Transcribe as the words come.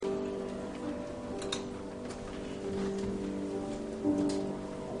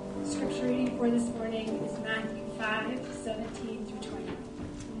for this morning is Matthew 5:17 through 20.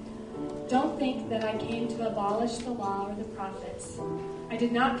 Don't think that I came to abolish the law or the prophets. I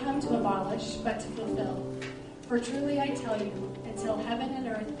did not come to abolish, but to fulfill. For truly I tell you, until heaven and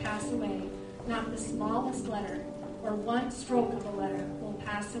earth pass away, not the smallest letter or one stroke of a letter will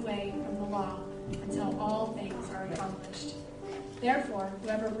pass away from the law until all things are accomplished. Therefore,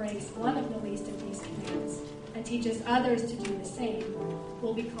 whoever breaks one of the least of these commands and teaches others to do the same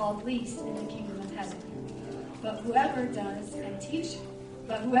will be called least in the kingdom of heaven. But whoever does and teaches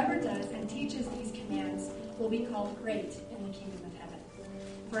these commands will be called great in the kingdom of heaven.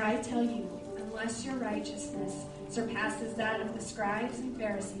 For I tell you, unless your righteousness surpasses that of the scribes and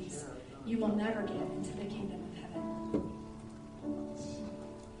Pharisees, you will never get into the kingdom of heaven.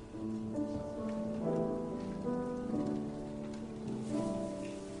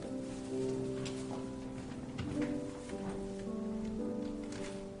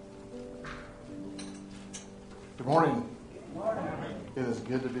 Good morning. It is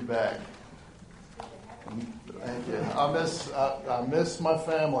good to be back. Thank you. I miss my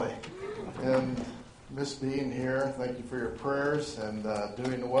family and miss being here. Thank you for your prayers and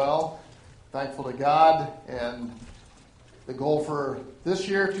doing well. Thankful to God, and the goal for this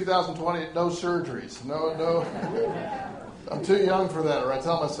year, 2020, no surgeries. No. I'm too young for that, or I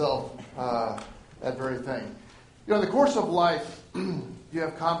tell myself that very thing. You know, in the course of life, you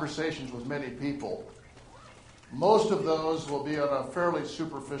have conversations with many people. Most of those will be on a fairly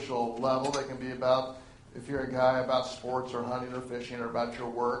superficial level. They can be about, if you're a guy, about sports or hunting or fishing or about your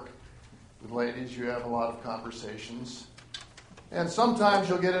work. With ladies, you have a lot of conversations. And sometimes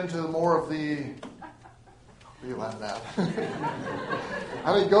you'll get into more of the... What are you laughing at?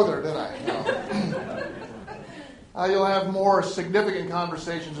 I didn't go there, did I? No. You'll have more significant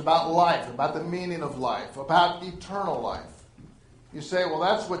conversations about life, about the meaning of life, about eternal life. You say, well,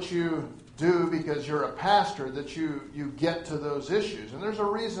 that's what you do because you're a pastor, that you get to those issues. And there's a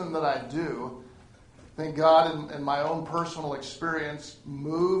reason that I do. I think God, in my own personal experience,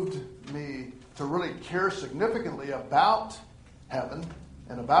 moved me to really care significantly about heaven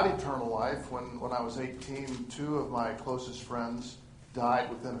and about eternal life. When I was 18, two of my closest friends died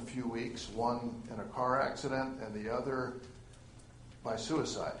within a few weeks, one in a car accident and the other by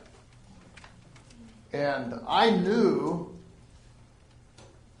suicide. And I knew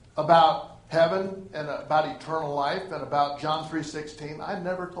about heaven and about eternal life and about John 3:16. I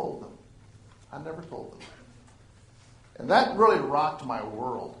never told them. And that really rocked my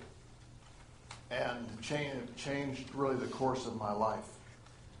world and changed really the course of my life.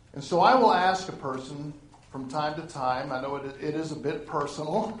 And so I will ask a person from time to time, I know it is a bit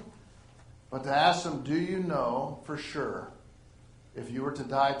personal, but to ask them, do you know for sure if you were to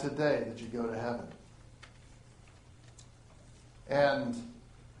die today that you'd go to heaven? And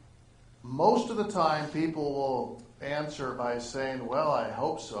most of the time people will answer by saying, well, I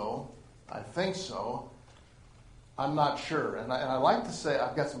hope so. I think so. I'm not sure. And I like to say,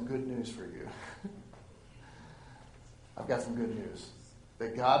 I've got some good news for you. I've got some good news.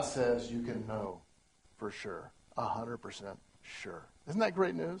 That God says you can know for sure, 100% sure. Isn't that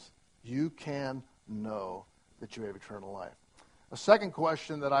great news? You can know that you have eternal life. A second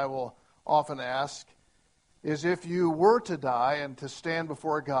question that I will often ask is, if you were to die and to stand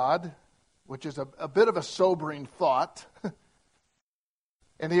before God, which is a bit of a sobering thought,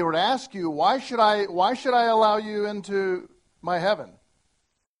 and he would ask you, why should I allow you into my heaven?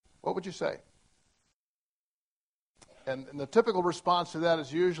 What would you say? And the typical response to that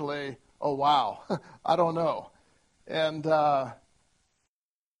is usually, oh, wow, I don't know. And so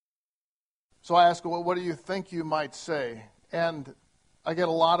I ask, well, what do you think you might say? And I get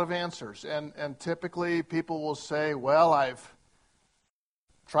a lot of answers. And typically people will say, well, I've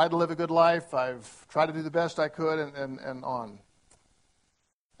tried to live a good life. I've tried to do the best I could, and on.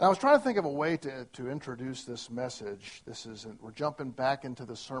 And I was trying to think of a way to introduce this message. We're jumping back into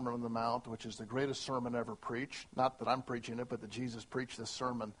the Sermon on the Mount, which is the greatest sermon ever preached. Not that I'm preaching it, but that Jesus preached this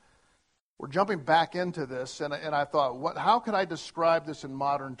sermon. We're jumping back into this, and I thought, how could I describe this in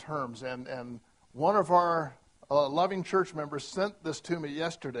modern terms? And one of our loving church members sent this to me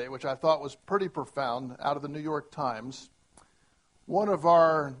yesterday, which I thought was pretty profound, out of the New York Times. One of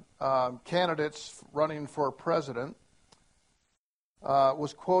our candidates running for president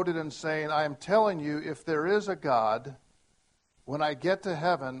was quoted in saying, I am telling you, if there is a God, when I get to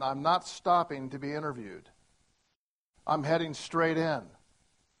heaven, I'm not stopping to be interviewed. I'm heading straight in.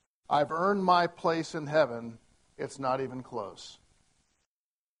 I've earned my place in heaven. It's not even close.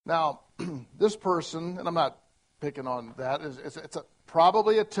 Now, this person, and I'm not picking on that, it's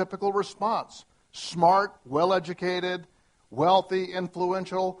probably a typical response. Smart, well-educated, wealthy,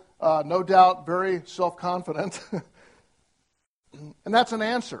 influential, no doubt very self-confident. And that's an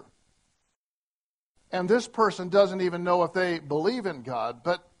answer. And this person doesn't even know if they believe in God,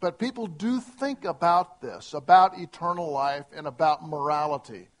 but people do think about this, about eternal life and about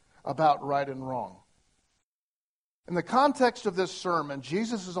morality, about right and wrong. In the context of this sermon,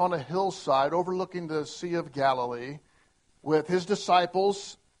 Jesus is on a hillside overlooking the Sea of Galilee with his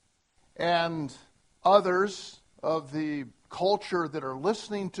disciples and others of the culture that are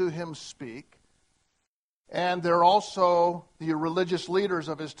listening to him speak. And there are also the religious leaders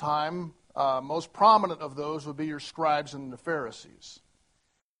of his time. Most prominent of those would be your scribes and the Pharisees.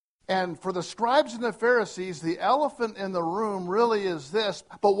 And for the scribes and the Pharisees, the elephant in the room really is this: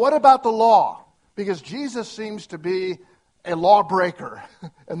 but what about the law? Because Jesus seems to be a lawbreaker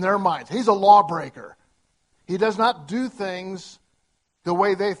in their minds. He's a lawbreaker. He does not do things the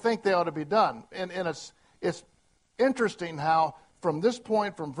way they think they ought to be done. And it's interesting how from this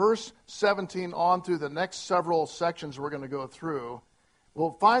point, from verse 17 on through the next several sections we're going to go through,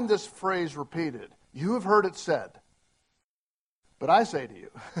 we'll find this phrase repeated. You have heard it said, but I say to you.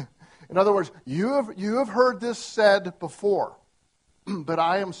 In other words, you have heard this said before, but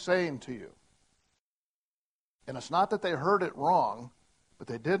I am saying to you. And it's not that they heard it wrong, but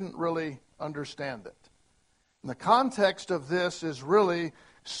they didn't really understand it. And the context of this is really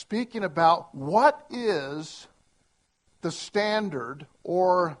speaking about what is the standard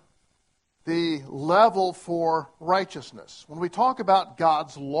or the level for righteousness. When we talk about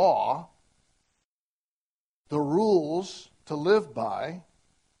God's law, the rules to live by,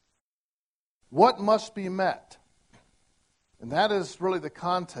 what must be met? And that is really the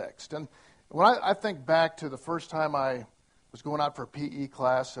context. And when I think back to the first time I was going out for a PE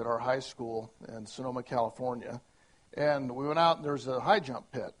class at our high school in Sonoma, California, and we went out and there was a high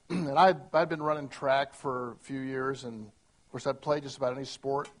jump pit. And I'd been running track for a few years, and of course I'd play just about any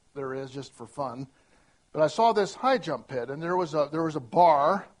sport there is just for fun. But I saw this high jump pit, and there was a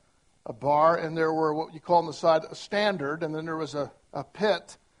bar, and there were what you call on the side a standard, and then there was a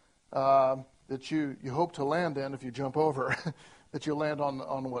pit that you hope to land in if you jump over, that you land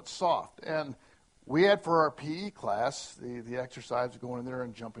on what's soft. And we had for our PE class the exercise of going in there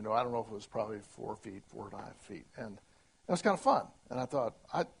and jumping. I don't know if it was probably 4 feet, 4.5 feet, and it was kind of fun. And I thought,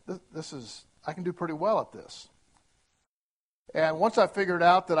 I can do pretty well at this. And once I figured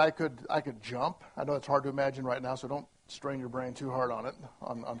out that I could jump, I know it's hard to imagine right now, so don't strain your brain too hard on it,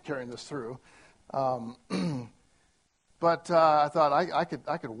 on carrying this through. But I thought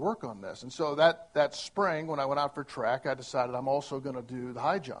I could work on this. And so that spring, when I went out for track, I decided I'm also going to do the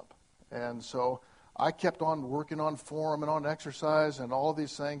high jump. And so I kept on working on form and on exercise and all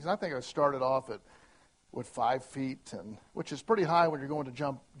these things. And I think I started off with 5 feet, which is pretty high when you're going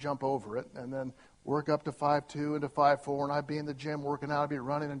to jump over it, and then work up to 5'2" and to 5'4", and I'd be in the gym working out. I'd be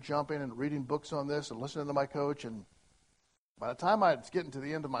running and jumping and reading books on this and listening to my coach. And by the time I was getting to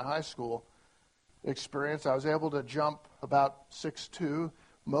the end of my high school experience, I was able to jump about 6'2",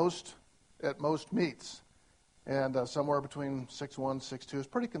 at most meets. And somewhere between 6'1", 6'2" is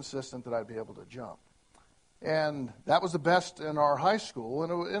pretty consistent that I'd be able to jump. And that was the best in our high school,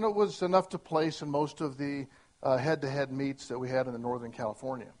 and it was enough to place in most of the head-to-head meets that we had in the Northern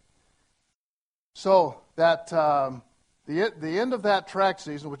California. So that the end of that track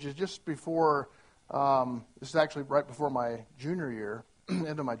season, which is just before, this is actually right before my junior year,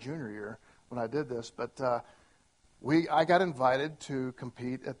 end of my junior year when I did this, but I got invited to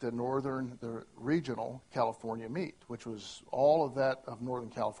compete at the regional California meet, which was all of that of Northern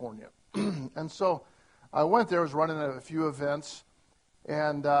California. And so I went there, was running a few events,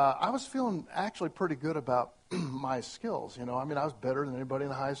 and I was feeling actually pretty good about my skills. I was better than anybody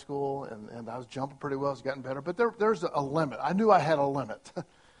in high school, and I was jumping pretty well. I was getting better, but there's a limit. I knew I had a limit.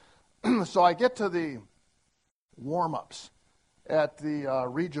 So I get to the warm-ups at the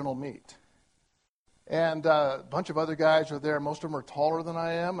regional meet, and a bunch of other guys are there. Most of them are taller than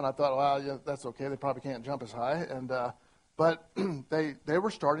I am, and I thought, well, yeah, that's okay. They probably can't jump as high, but they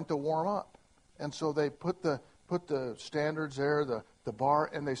were starting to warm up, and so they put the standards there, the bar,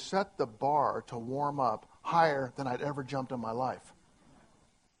 and they set the bar to warm up higher than I'd ever jumped in my life.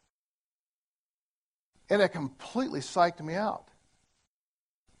 And it completely psyched me out.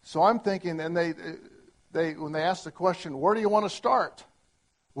 So I'm thinking, and they when they asked the question, where do you want to start?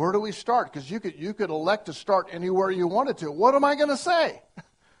 Where do we start? Because you could elect to start anywhere you wanted to. What am I going to say?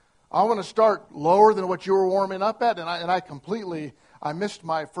 I want to start lower than what you were warming up at, and I missed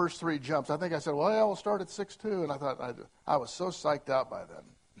my first 3 jumps. I think I said, well, yeah, we'll start at 6'2", and I thought I was so psyched out by then.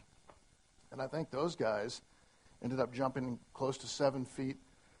 And I think those guys ended up jumping close to 7 feet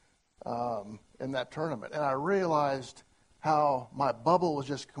in that tournament. And I realized how my bubble was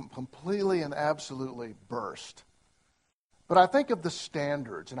just completely and absolutely burst. But I think of the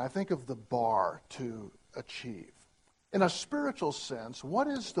standards and I think of the bar to achieve. In a spiritual sense, what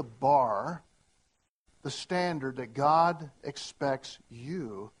is the bar, the standard that God expects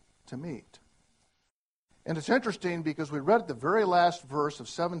you to meet? And it's interesting because we read the very last verse of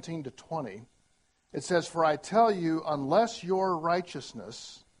 17 to 20. It says, "For I tell you, unless your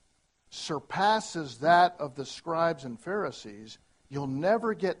righteousness surpasses that of the scribes and Pharisees, you'll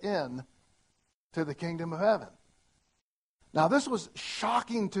never get in to the kingdom of heaven." Now, this was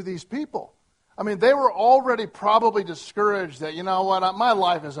shocking to these people. I mean, they were already probably discouraged that, you know what, my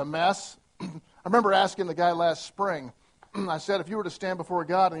life is a mess. I remember asking the guy last spring, I said, if you were to stand before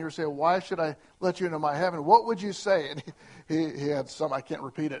God and you were to say, why should I let you into my heaven, what would you say? And he had some, I can't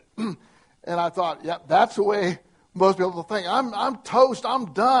repeat it. And I thought, yeah, that's the way most people think. I'm toast,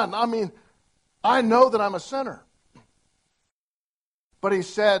 I'm done. I mean, I know that I'm a sinner. But he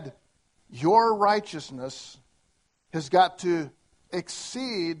said, your righteousness has got to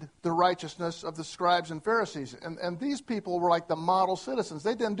exceed the righteousness of the scribes and Pharisees. And these people were like the model citizens.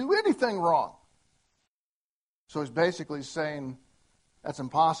 They didn't do anything wrong. So he's basically saying that's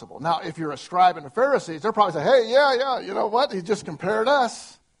impossible. Now, if you're a scribe and a Pharisees, they're probably saying, hey, yeah, you know what? He just compared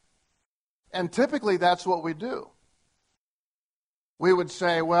us. And typically that's what we do. We would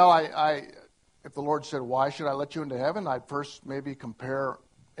say, well, if the Lord said, why should I let you into heaven? I'd first maybe compare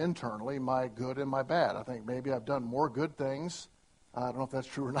internally my good and my bad. I think maybe I've done more good things. I don't know if that's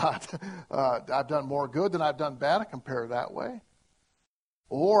true or not. I've done more good than I've done bad. I compare that way.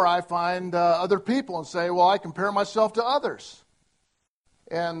 Or I find other people and say, well, I compare myself to others.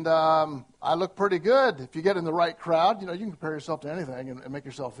 And I look pretty good. If you get in the right crowd, you can compare yourself to anything and make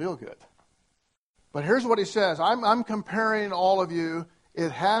yourself feel good. But here's what he says. I'm comparing all of you.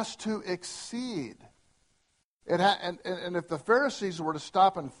 It has to exceed. And if the Pharisees were to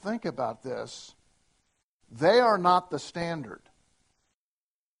stop and think about this, they are not the standard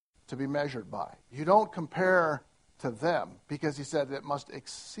to be measured by. You don't compare to them, because he said it must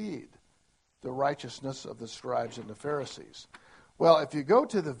exceed the righteousness of the scribes and the Pharisees. Well, if you go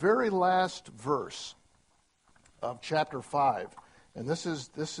to the very last verse of chapter 5, and this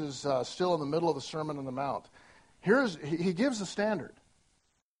is still in the middle of the Sermon on the Mount, he gives the standard.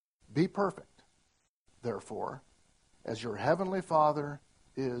 Be perfect, therefore, as your heavenly Father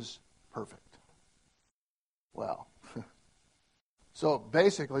is perfect. Well, so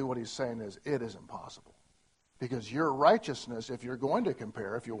basically what he's saying is it is impossible. Because your righteousness, if you're going to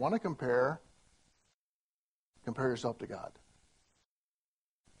compare, if you want to compare yourself to God.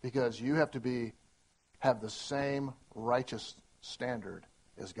 Because you have to have the same righteous standard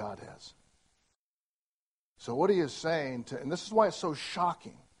as God has. So what he is saying, and this is why it's so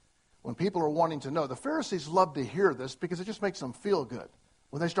shocking, when people are wanting to know. The Pharisees love to hear this because it just makes them feel good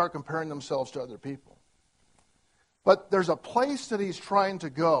when they start comparing themselves to other people. But there's a place that he's trying to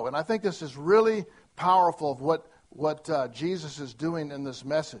go, and I think this is really powerful of what Jesus is doing in this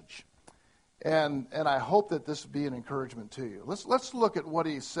message. And I hope that this will be an encouragement to you. Let's look at what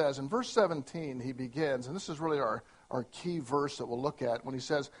he says. In verse 17, he begins, and this is really our key verse that we'll look at, when he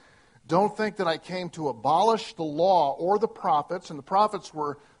says, don't think that I came to abolish the law or the prophets. And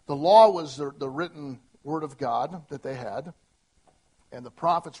the law was the written word of God that they had, and the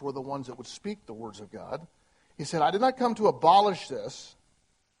prophets were the ones that would speak the words of God. He said, I did not come to abolish this,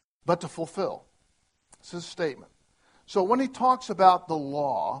 but to fulfill. It's his statement. So when he talks about the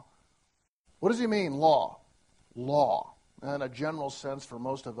law, what does he mean, law? Law. In a general sense, for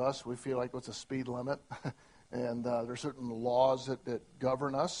most of us, we feel like it's a speed limit. And there are certain laws that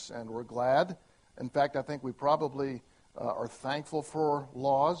govern us, and we're glad. In fact, I think we probably are thankful for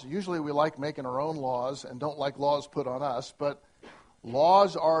laws. Usually we like making our own laws and don't like laws put on us, but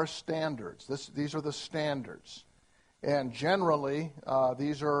laws are standards. These are the standards. And generally,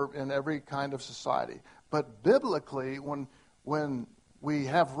 these are in every kind of society. But biblically, when we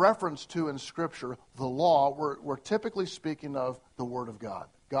have reference to in Scripture the law, we're typically speaking of the Word of God,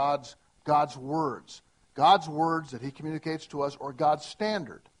 God's words. God's words that he communicates to us, or God's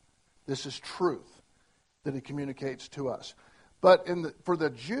standard. This is truth that he communicates to us. But for the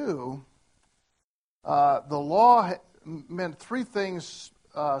Jew, the law meant three things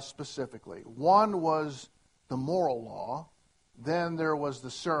specifically. One was the moral law. Then there was the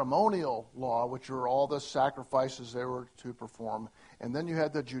ceremonial law, which were all the sacrifices they were to perform. And then you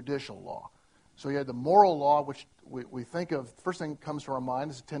had the judicial law. So you had the moral law, which we think of, first thing that comes to our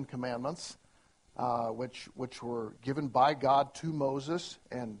mind is the Ten Commandments. Which were given by God to Moses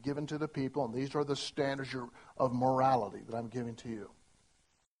and given to the people. And these are the standards of morality that I'm giving to you.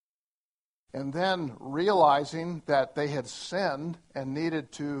 And then realizing that they had sinned and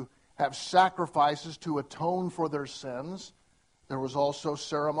needed to have sacrifices to atone for their sins, there was also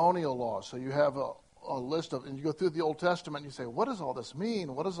ceremonial law. So you have a list of, and you go through the Old Testament and you say, what does all this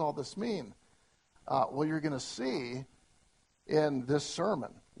mean? What does all this mean? Well, you're going to see in this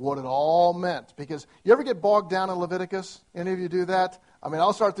sermon what it all meant. Because you ever get bogged down in Leviticus? Any of you do that? I mean,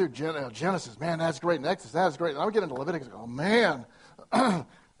 I'll start through Genesis. Man, that's great. And Exodus, that's great. And I'll get into Leviticus. Oh, man.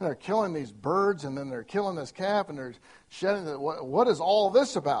 They're killing these birds, and then they're killing this calf, and they're shedding. What is all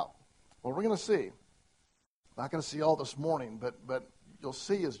this about? Well, we're going to see. Not going to see all this morning, but you'll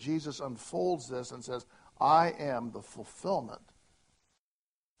see as Jesus unfolds this and says, I am the fulfillment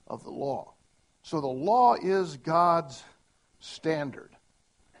of the law. So the law is God's standard.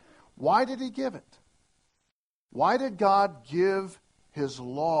 Why did he give it? Why did God give his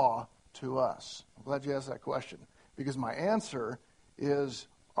law to us? I'm glad you asked that question, because my answer is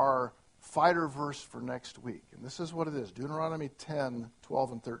our fighter verse for next week. And this is what it is, Deuteronomy 10,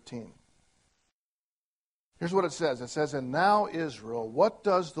 12, and 13. Here's what it says. It says, and now, Israel, what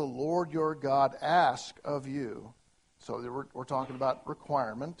does the Lord your God ask of you? So we're talking about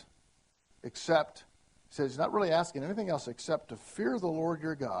requirement, except, he says he's not really asking anything else except to fear the Lord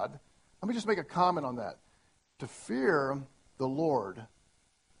your God. Let me just make a comment on that. To fear the Lord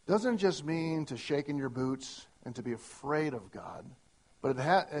doesn't just mean to shake in your boots and to be afraid of God, but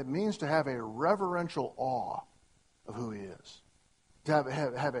it means to have a reverential awe of who he is, to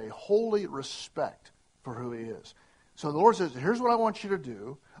have a holy respect for who he is. So the Lord says, here's what I want you to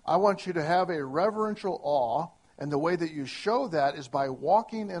do. I want you to have a reverential awe, and the way that you show that is by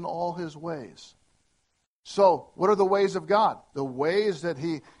walking in all his ways. So what are the ways of God? The ways that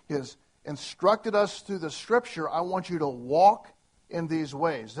he has instructed us through the Scripture. I want you to walk in these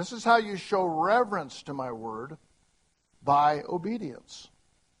ways. This is how you show reverence to my word, by obedience.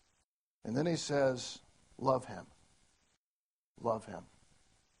 And then he says, love him. Love him.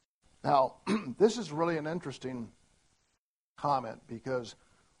 Now, this is really an interesting comment, because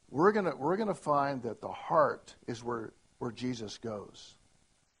we're gonna find that the heart is where Jesus goes.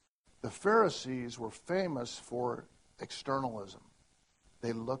 The Pharisees were famous for externalism.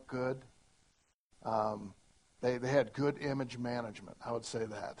 They look good. They had good image management. I would say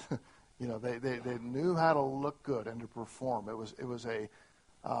that. They knew how to look good and to perform. It was a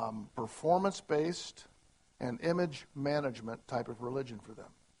performance-based and image management type of religion for them.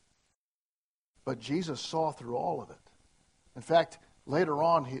 But Jesus saw through all of it. In fact, later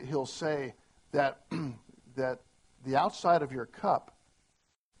on he'll say that that the outside of your cup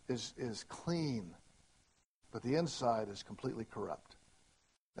is clean, but the inside is completely corrupt.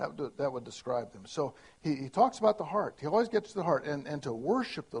 That would describe them. So he talks about the heart. He always gets to the heart. And to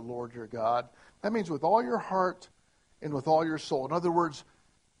worship the Lord your God, that means with all your heart and with all your soul. In other words,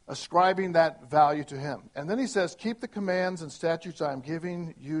 ascribing that value to him. And then he says, keep the commands and statutes I am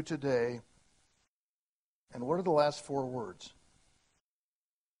giving you today. And what are the last four words?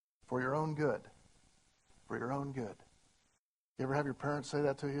 For your own good. For your own good. You ever have your parents say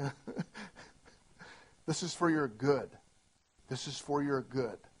that to you? This is for your good. This is for your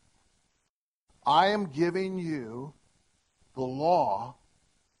good. I am giving you the law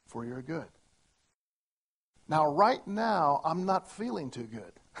for your good. Now, right now, I'm not feeling too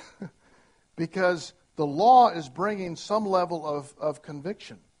good because the law is bringing some level of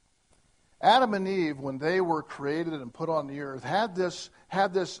conviction. Adam and Eve, when they were created and put on the earth, had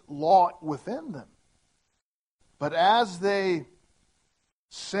this law within them. But as they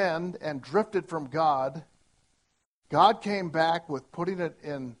sinned and drifted from God, God came back with putting it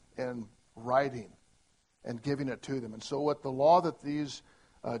in writing and giving it to them. And so what the law that these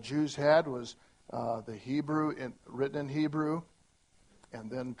Jews had was the Hebrew, written in Hebrew, and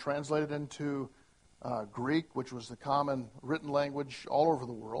then translated into Greek, which was the common written language all over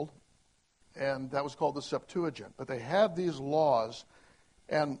the world. And that was called the Septuagint. But they had these laws,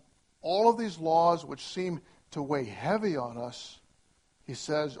 and all of these laws, which seem to weigh heavy on us, he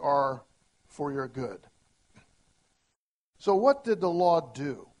says, are for your good. So what did the law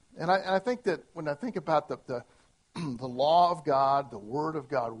do? And I think that when I think about the law of God, the Word of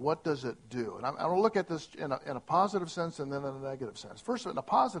God, what does it do? And I'm going to look at this in a positive sense and then in a negative sense. First, in a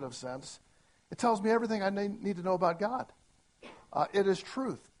positive sense, it tells me everything I need to know about God. It is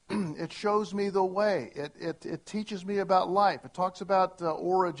truth. It shows me the way. It teaches me about life. It talks about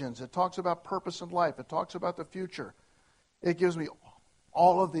origins. It talks about purpose in life. It talks about the future. It gives me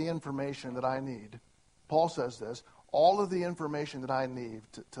all of the information that I need. Paul says this, all of the information that I need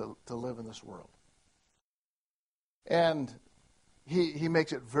to live in this world. And he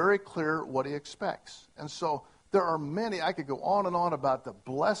makes it very clear what he expects. And so There are many, I could go on and on about the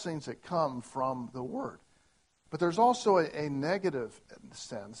blessings that come from the Word. But there's also a negative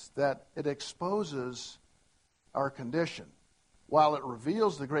sense that it exposes our condition. While it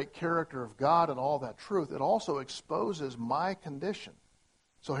reveals the great character of God and all that truth, it also exposes my condition.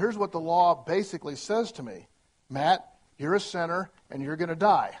 So here's what the law basically says to me. Matt, you're a sinner and you're going to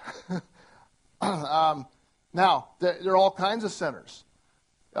die. Now, there are all kinds of sinners.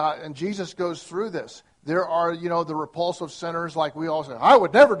 And Jesus goes through this. There are, the repulsive sinners like we all say, I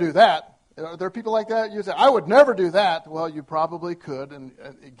would never do that. Are there people like that? You say, I would never do that. Well, you probably could, and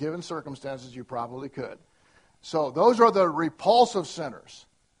given circumstances, you probably could. So those are the repulsive sinners.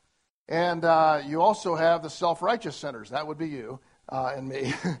 And you also have the self-righteous sinners. That would be you and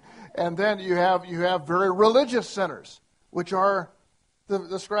me. And then you have very religious sinners, which are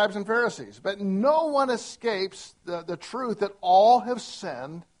the scribes and Pharisees. But no one escapes the truth that all have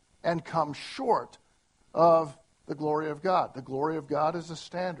sinned and come short of the glory of God. The glory of God is the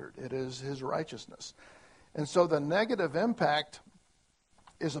standard. It is His righteousness. And so the negative impact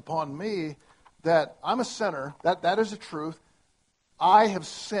is upon me that I'm a sinner. That is the truth. I have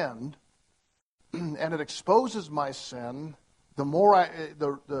sinned, and it exposes my sin. The more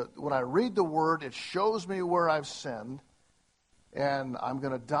when I read the Word, it shows me where I've sinned, and I'm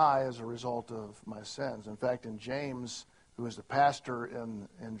going to die as a result of my sins. In fact, in James, who is the pastor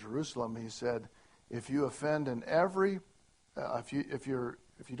in Jerusalem, he said, if you offend in every, if you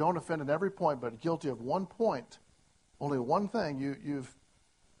don't offend in every point, but guilty of one point, only one thing, you've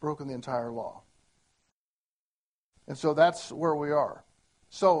broken the entire law. And so that's where we are.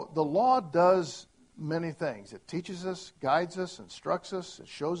 So the law does many things. It teaches us, guides us, instructs us. It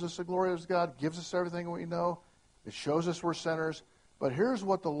shows us the glory of God, gives us everything we know. It shows us we're sinners. But here's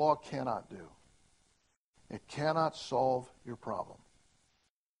what the law cannot do. It cannot solve your problem.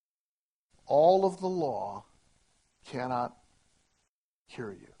 All of the law cannot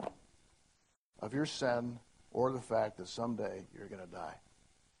cure you of your sin or the fact that someday you're going to die.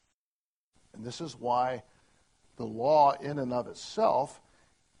 And this is why the law in and of itself,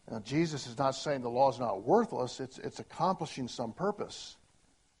 now Jesus is not saying the law is not worthless, it's accomplishing some purpose.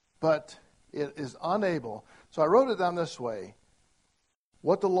 But it is unable. So I wrote it down this way.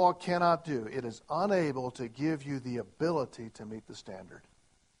 What the law cannot do, it is unable to give you the ability to meet the standard.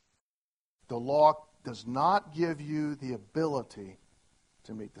 The law does not give you the ability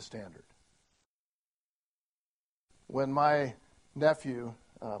to meet the standard. When my nephew,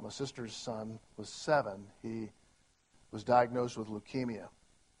 my sister's son, was 7, he was diagnosed with leukemia.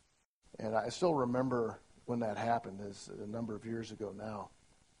 And I still remember when that happened. It's a number of years ago now.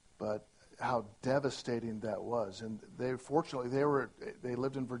 But how devastating that was. And they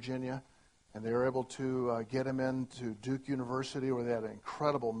lived in Virginia, and they were able to get him into Duke University, where they had an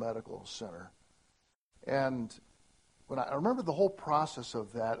incredible medical center. And when I remember the whole process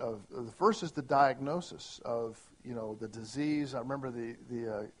of that, the first is the diagnosis of the disease. I remember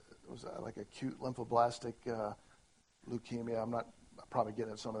it was like acute lymphoblastic leukemia. I'm probably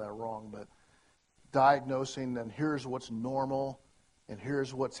getting some of that wrong, but diagnosing, and here's what's normal, and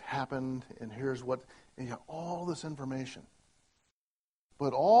here's what's happened, and here's what, and you have all this information.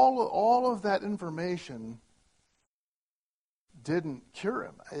 But all of that information didn't cure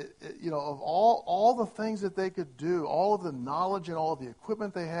him. Of all the things that they could do, all of the knowledge and all of the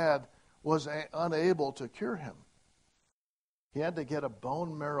equipment they had was unable to cure him. He had to get a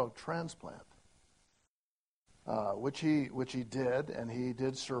bone marrow transplant, which he did, and he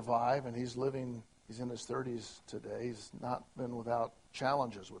did survive, and he's in his 30s today. He's not been without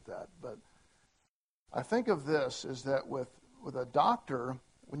challenges with that. But I think of this is that with a doctor,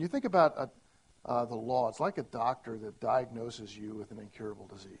 when you think about the law, it's like a doctor that diagnoses you with an incurable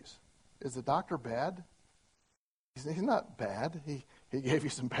disease. Is the doctor bad? He's not bad. He gave you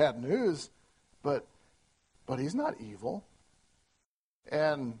some bad news, but he's not evil.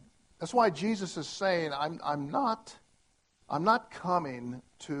 And that's why Jesus is saying, I'm not coming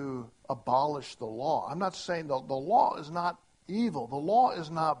to abolish the law. I'm not saying the law is not evil. The law is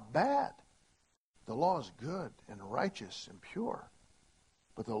not bad. The law is good and righteous and pure.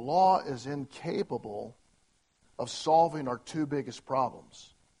 But the law is incapable of solving our two biggest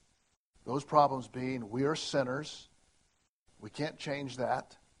problems. Those problems being, we are sinners. We can't change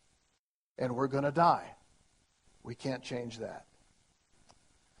that. And we're going to die. We can't change that.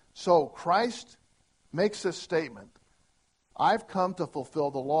 So Christ makes this statement, I've come to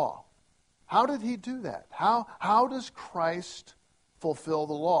fulfill the law. How did he do that? How does Christ fulfill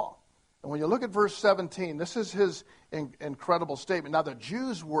the law? And when you look at verse 17, this is his incredible statement. Now, the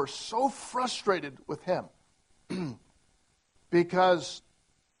Jews were so frustrated with him because,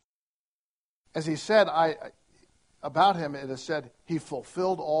 as he said, about him, it is said, he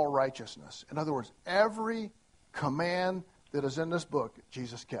fulfilled all righteousness. In other words, every command that is in this book,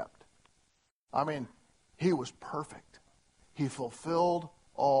 Jesus kept. I mean, he was perfect. He fulfilled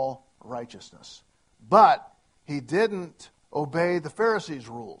all righteousness. But he didn't obey the Pharisees'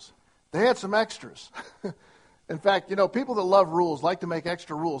 rules. They had some extras. In fact, people that love rules like to make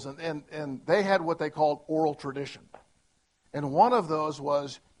extra rules, and they had what they called oral tradition. And one of those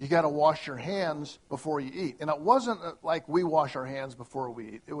was, you got to wash your hands before you eat. And it wasn't like we wash our hands before we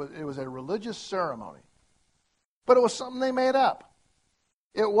eat. It was a religious ceremony. But it was something they made up.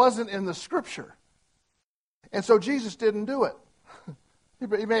 It wasn't in the Scripture. And so Jesus didn't do it.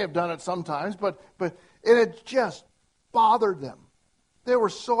 He may have done it sometimes, but it had just bothered them. They were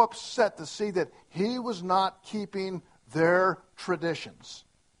so upset to see that he was not keeping their traditions,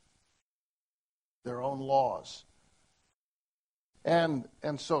 their own laws. And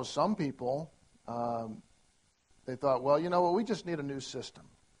so some people, they thought, well, you know what, we just need a new system.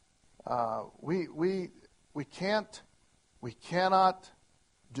 We cannot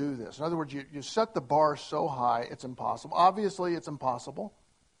do this. In other words, you set the bar so high, it's impossible. Obviously, it's impossible.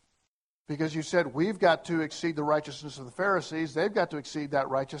 Because you said, we've got to exceed the righteousness of the Pharisees. They've got to exceed that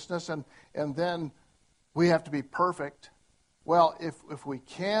righteousness. And then we have to be perfect. Well, if we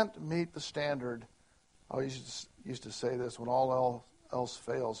can't meet the standard, I used to say this, when all else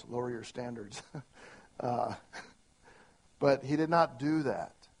fails, lower your standards. But he did not do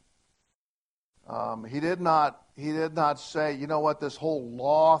that. He did not say, you know what, this whole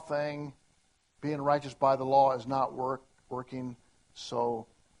law thing, being righteous by the law, is not working, so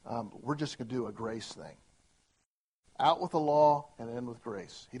we're just going to do a grace thing. Out with the law and in with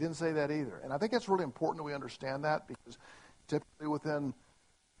grace. He didn't say that either. And I think it's really important that we understand that, because typically within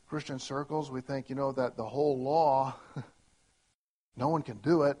Christian circles, we think, that the whole law, no one can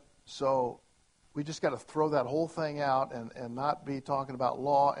do it, so we just got to throw that whole thing out and not be talking about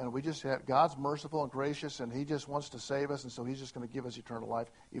law, and we just have, God's merciful and gracious, and he just wants to save us, and so he's just going to give us eternal life,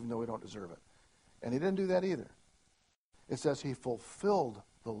 even though we don't deserve it. And he didn't do that either. It says he fulfilled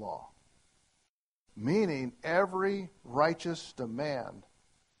the law, meaning every righteous demand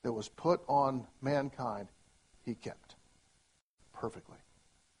that was put on mankind, he kept perfectly.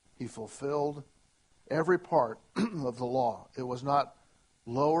 He fulfilled every part of the law. It was not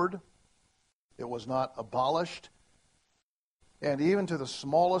lowered. It was not abolished. And even to the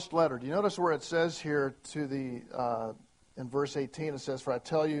smallest letter. Do you notice where it says here in verse 18, it says, for I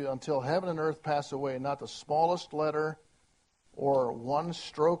tell you, until heaven and earth pass away, not the smallest letter or one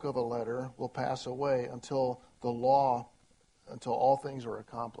stroke of a letter will pass away until all things are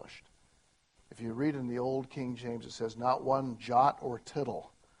accomplished. If you read in the old King James, it says, not one jot or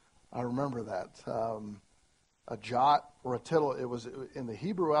tittle. I remember that. A jot or a tittle, it was in the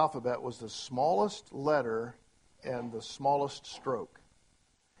Hebrew alphabet, was the smallest letter and the smallest stroke.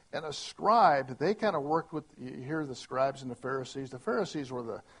 And a scribe, they kind of worked with, you hear the scribes and the Pharisees. The Pharisees were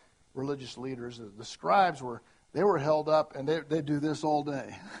the religious leaders. The scribes were held up, and they'd do this all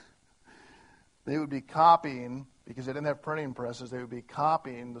day. They would be copying, because they didn't have printing presses, they would be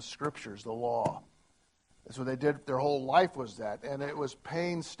copying the scriptures, the law. That's what they did. Their whole life was that. And it was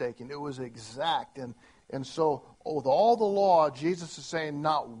painstaking. It was exact. And so with all the law, Jesus is saying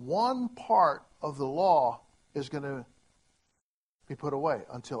not one part of the law is going to be put away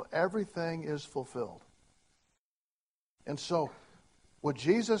until everything is fulfilled. And so what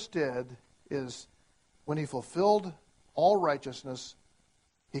Jesus did is, when he fulfilled all righteousness,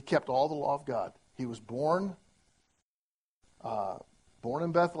 he kept all the law of God. He was born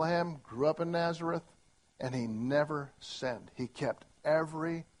in Bethlehem, grew up in Nazareth, and he never sinned. He kept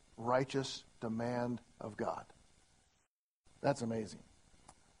every righteous demand of God. That's amazing.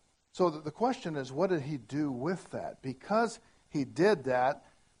 So the question is, what did he do with that? Because he did that,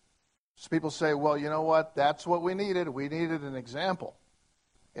 so people say, well, you know what? That's what we needed. We needed an example.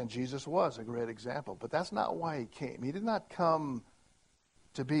 And Jesus was a great example. But that's not why he came. He did not come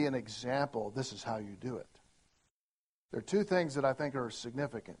to be an example. This is how you do it. There are two things that I think are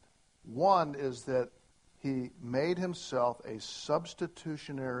significant. One is that he made himself a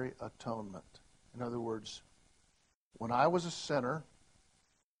substitutionary atonement. In other words, when I was a sinner,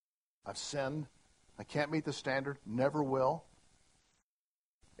 I've sinned, I can't meet the standard, never will,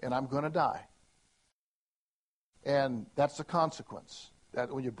 and I'm going to die. And that's the consequence.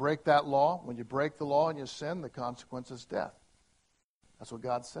 That when you break that law, when you break the law and you sin, the consequence is death. That's what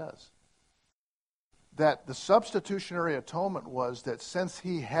God says. That the substitutionary atonement was that since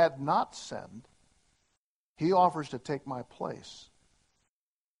he had not sinned, he offers to take my place.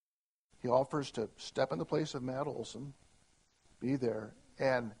 He offers to step in the place of Matt Olson, be there,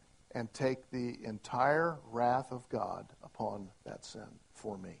 and and take the entire wrath of God upon that sin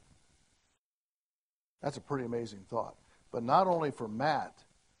for me. That's a pretty amazing thought. But not only for Matt,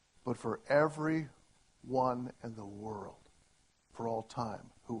 but for everyone in the world, for all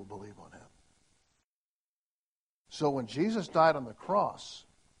time, who will believe on him. So when Jesus died on the cross,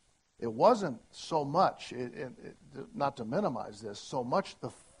 it wasn't so much, not to minimize this, so much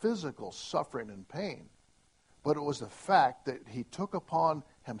the physical suffering and pain, but it was the fact that he took upon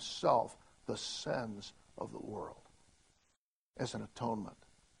himself the sins of the world as an atonement.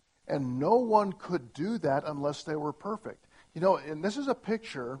 And no one could do that unless they were perfect. You know, and this is a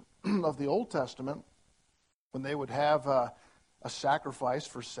picture of the Old Testament when they would have a sacrifice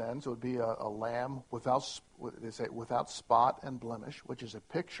for sins. It would be a lamb without spot and blemish, which is a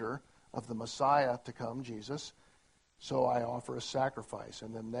picture of the Messiah to come, Jesus. So I offer a sacrifice,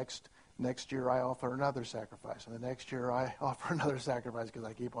 and then next year I offer another sacrifice, and the next year I offer another sacrifice because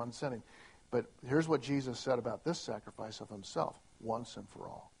I keep on sinning. But here's what Jesus said about this sacrifice of himself: once and for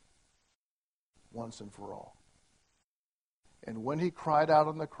all. Once and for all. And when he cried out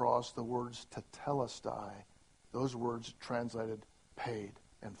on the cross the words tetelestai, those words translated paid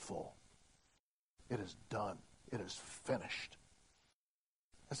and full. It is done. It is finished.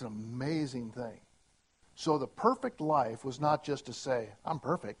 That's an amazing thing. So the perfect life was not just to say, I'm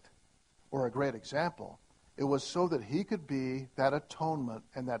perfect, or a great example. It was so that he could be that atonement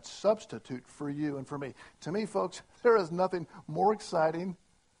and that substitute for you and for me. To me, folks, there is nothing more exciting,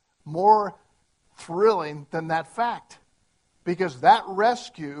 more thrilling than that fact. Because that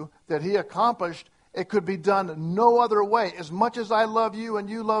rescue that he accomplished, it could be done no other way. As much as I love you and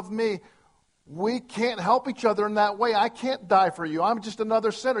you love me, we can't help each other in that way. I can't die for you. I'm just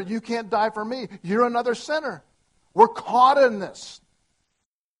another sinner. You can't die for me. You're another sinner. We're caught in this.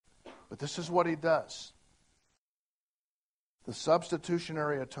 But this is what he does. The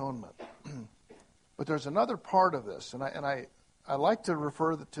substitutionary atonement. But there's another part of this, and I like to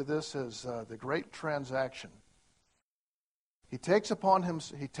refer to this as the great transaction. He takes upon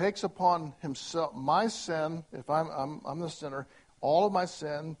himself my sin. If I'm the sinner, all of my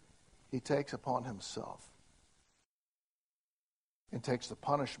sin, he takes upon himself, and takes the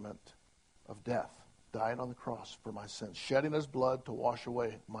punishment of death, dying on the cross for my sins, shedding his blood to wash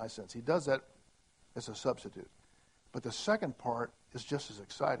away my sins. He does that as a substitute. But the second part is just as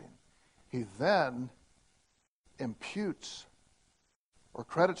exciting. He then imputes or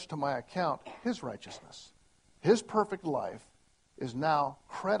credits to my account his righteousness. His perfect life is now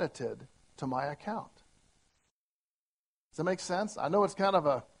credited to my account. Does that make sense? I know it's kind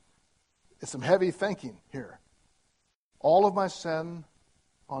of it's some heavy thinking here. All of my sin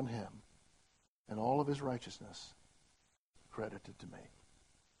on him, and all of his righteousness credited to me.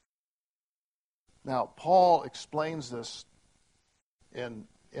 Now, Paul explains this in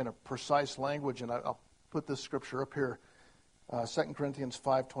a precise language, and I'll put this scripture up here. 2 Corinthians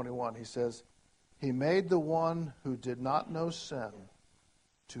 5:21. He says, he made the one who did not know sin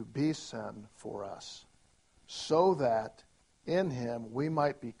to be sin for us, so that in him we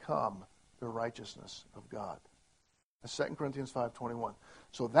might become the righteousness of God. That's 2 Corinthians 5:21.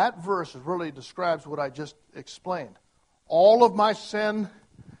 So that verse really describes what I just explained. All of my sin,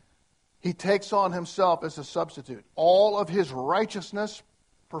 he takes on himself as a substitute. All of his righteousness,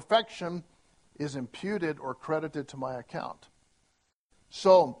 perfection, is imputed or credited to my account.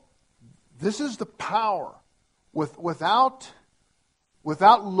 So, this is the power. Without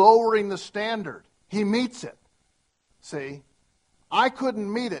lowering the standard, he meets it. See? I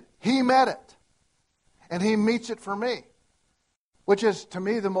couldn't meet it. He met it. And he meets it for me. Which is, to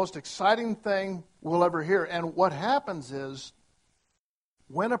me, the most exciting thing we'll ever hear. And what happens is,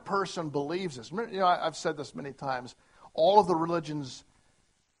 when a person believes this, you know, I've said this many times, all of the religions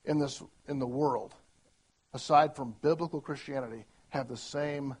in the world, aside from biblical Christianity, have the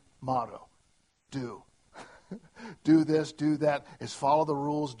same motto. Do. Do this, do that. Is follow the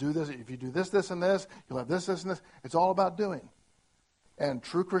rules, do this. If you do this, this, and this, you'll have this, this, and this. It's all about doing. And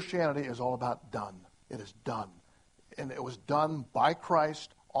true Christianity is all about done. It is done. And it was done by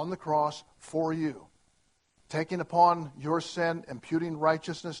Christ on the cross for you. Taking upon your sin, imputing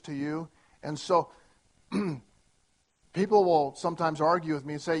righteousness to you. And so, people will sometimes argue with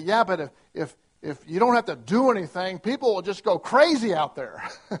me and say, yeah, but if you don't have to do anything, people will just go crazy out there.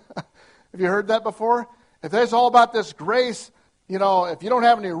 Have you heard that before? If it's all about this grace, you know, if you don't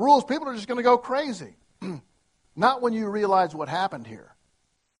have any rules, people are just going to go crazy. Not when you realize what happened here.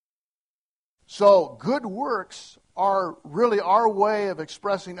 So good works are really our way of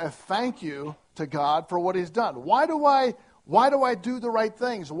expressing a thank you to God for what he's done. Why do I do the right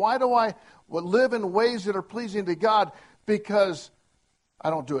things? Why do I live in ways that are pleasing to God? Because I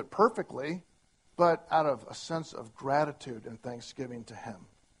don't do it perfectly, but out of a sense of gratitude and thanksgiving to Him.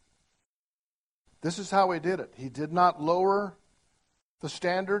 This is how He did it. He did not lower the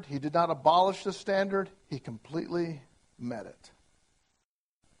standard. He did not abolish the standard. He completely met it.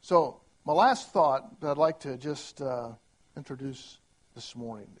 So, my last thought that I'd like to just introduce this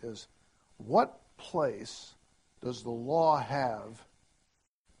morning is, what place does the law have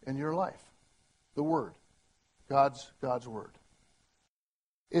in your life? The Word. God's Word.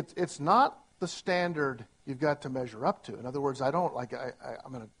 It's not the standard you've got to measure up to. In other words, I'm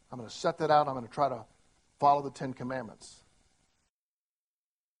going to set that out. I'm going to try to follow the Ten Commandments.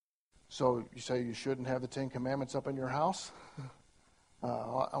 So you say you shouldn't have the Ten Commandments up in your house?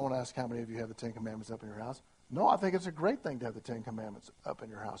 I want to ask how many of you have the Ten Commandments up in your house? No, I think it's a great thing to have the Ten Commandments up in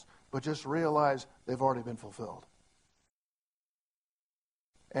your house. But just realize they've already been fulfilled.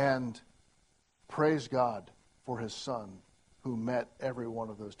 And praise God for His Son who met every one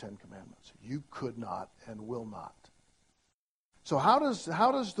of those Ten Commandments. You could not and will not. So how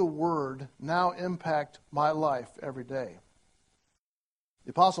does the Word now impact my life every day?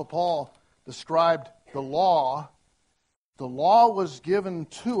 The Apostle Paul described the law. The law was given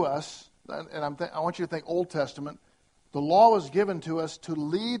to us, and I want you to think Old Testament. The law was given to us to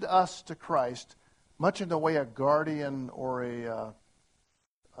lead us to Christ, much in the way a guardian or a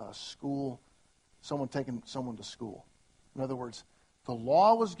school, someone taking someone to school. In other words, the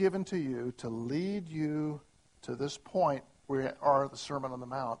law was given to you to lead you to this point where we are at the Sermon on the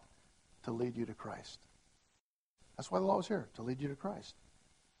Mount, to lead you to Christ. That's why the law is here, to lead you to Christ.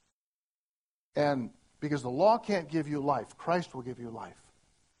 And because the law can't give you life, Christ will give you life.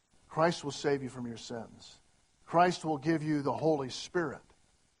 Christ will save you from your sins. Christ will give you the Holy Spirit.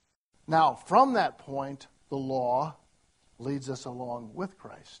 Now, from that point, the law leads us along with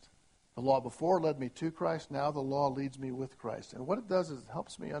Christ. The law before led me to Christ. Now the law leads me with Christ. And what it does is it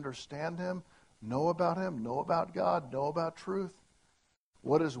helps me understand Him, know about Him, know about God, know about truth.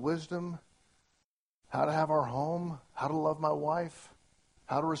 What is wisdom? How to have our home, how to love my wife,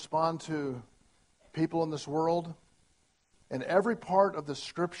 how to respond to people in this world. And every part of the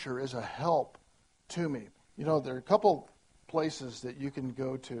Scripture is a help to me. You know, there are a couple places that you can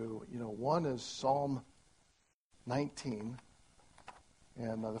go to. You know, one is Psalm 19,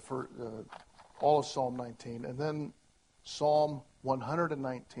 and all of Psalm 19, and then Psalm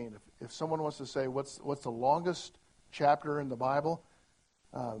 119. If someone wants to say what's the longest chapter in the Bible,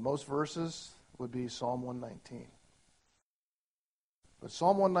 most verses would be Psalm 119. But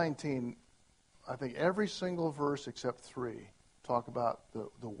Psalm 119, I think every single verse except 3 talk about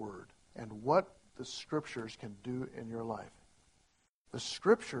the Word and what the Scriptures can do in your life. The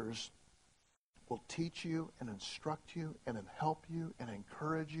Scriptures will teach you and instruct you and help you and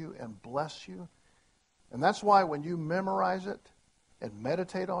encourage you and bless you. And that's why when you memorize it and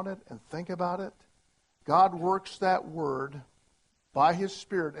meditate on it and think about it, God works that Word by His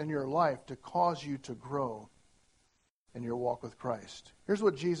Spirit in your life to cause you to grow in your walk with Christ. Here's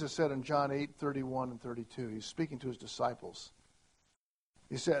what Jesus said in John 8:31 and 32. He's speaking to His disciples.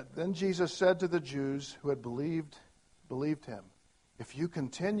 He said, "Then Jesus said to the Jews who had believed Him, 'If you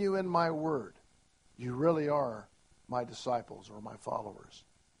continue in my word, you really are my disciples or my followers.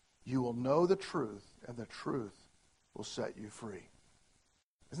 You will know the truth, and the truth will set you free.'"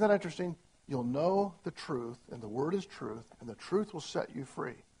 Isn't that interesting? You'll know the truth, and the Word is truth, and the truth will set you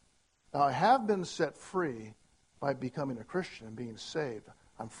free. Now, I have been set free by becoming a Christian and being saved.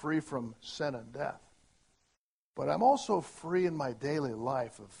 I'm free from sin and death. But I'm also free in my daily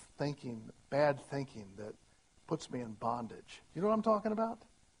life of bad thinking that puts me in bondage. You know what I'm talking about?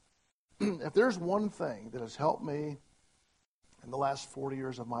 If there's one thing that has helped me in the last 40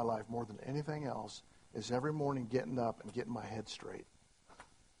 years of my life more than anything else, is every morning getting up and getting my head straight.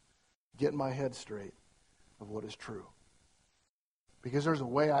 Getting my head straight of what is true. Because there's a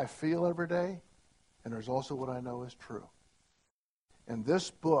way I feel every day, and there's also what I know is true. And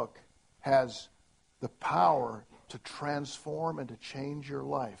this book has the power to transform and to change your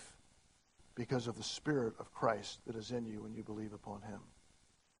life because of the Spirit of Christ that is in you when you believe upon Him.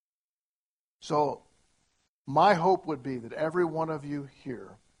 So, my hope would be that every one of you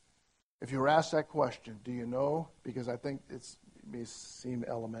here, if you were asked that question, do you know? Because I think it may seem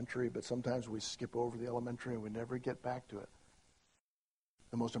elementary, but sometimes we skip over the elementary and we never get back to it.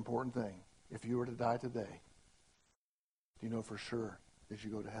 The most important thing, if you were to die today, do you know for sure that you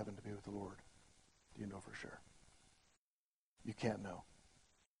go to heaven to be with the Lord? Do you know for sure? You can't know.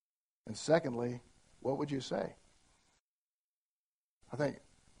 And secondly, what would you say?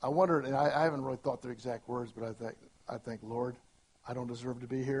 I wondered, and I haven't really thought the exact words, but I think, Lord, I don't deserve to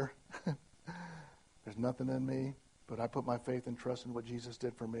be here. There's nothing in me But I put my faith and trust in what Jesus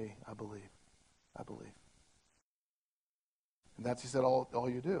did for me. I believe. I believe. And that's, he said, all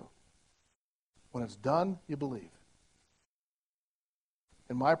you do. When it's done, you believe.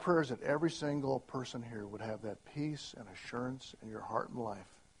 And my prayer is that every single person here would have that peace and assurance in your heart and life.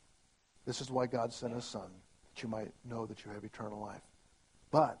 This is why God sent His Son, that you might know that you have eternal life.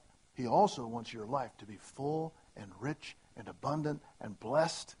 But He also wants your life to be full and rich and abundant and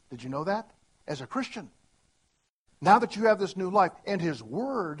blessed. Did you know that? As a Christian. Now that you have this new life, and His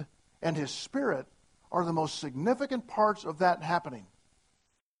Word and His Spirit are the most significant parts of that happening.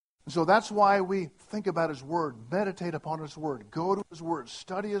 And so that's why we think about His Word, meditate upon His Word, go to His Word,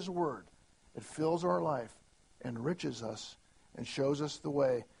 study His Word. It fills our life, enriches us, and shows us the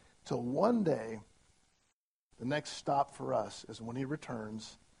way till one day, the next stop for us is when He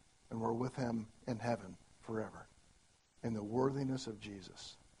returns and we're with Him in heaven forever in the worthiness of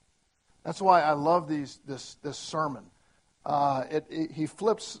Jesus. That's why I love this sermon. He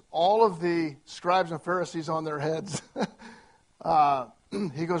flips all of the scribes and Pharisees on their heads.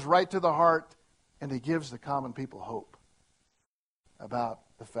 He goes right to the heart, and he gives the common people hope about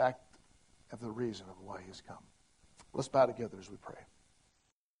the fact of the reason of why He's come. Let's bow together as we pray.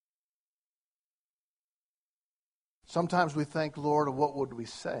 Sometimes we think, Lord, of what would we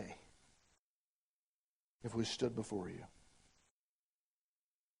say if we stood before You?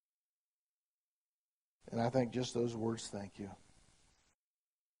 And I think just those words, thank You.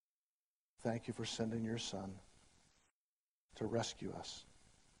 Thank You for sending Your Son to rescue us.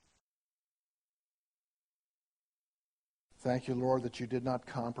 Thank You, Lord, that You did not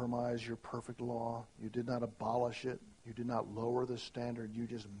compromise Your perfect law. You did not abolish it. You did not lower the standard. You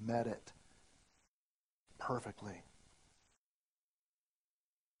just met it perfectly.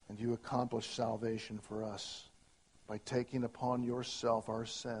 And You accomplished salvation for us by taking upon Yourself our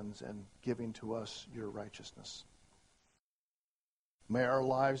sins and giving to us Your righteousness. May our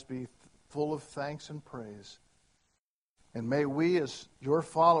lives be full of thanks and praise. And may we, as Your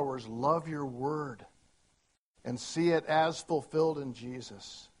followers, love Your Word and see it as fulfilled in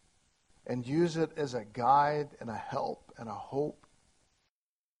Jesus and use it as a guide and a help and a hope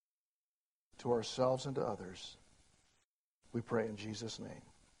to ourselves and to others. We pray in Jesus' name.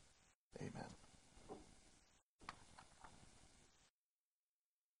 Amen.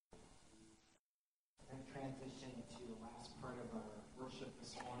 Transition to the last part of our worship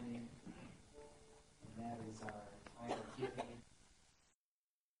this morning, and that is our time of giving